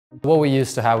What we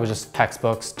used to have was just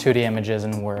textbooks, 2D images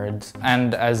and words.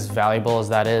 And as valuable as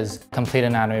that is, Complete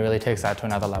Anatomy really takes that to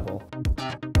another level.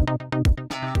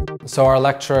 So our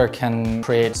lecturer can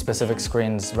create specific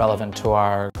screens relevant to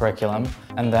our curriculum,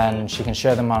 and then she can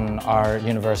share them on our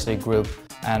university group,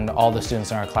 and all the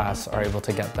students in our class are able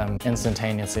to get them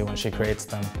instantaneously when she creates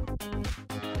them.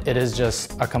 It is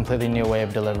just a completely new way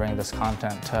of delivering this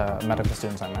content to medical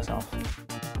students like myself.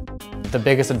 The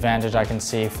biggest advantage I can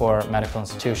see for medical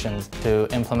institutions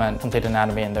to implement Complete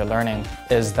Anatomy in their learning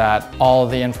is that all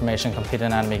the information Complete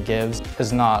Anatomy gives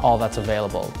is not all that's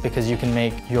available, because you can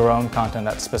make your own content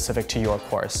that's specific to your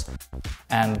course.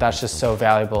 And that's just so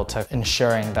valuable to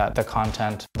ensuring that the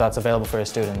content that's available for your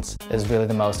students is really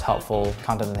the most helpful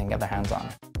content that they can get their hands on.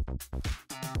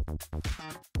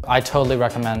 I totally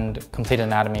recommend Complete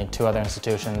Anatomy to other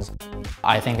institutions.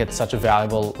 I think it's such a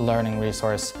valuable learning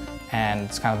resource, and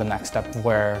it's kind of the next step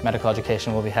where medical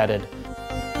education will be headed.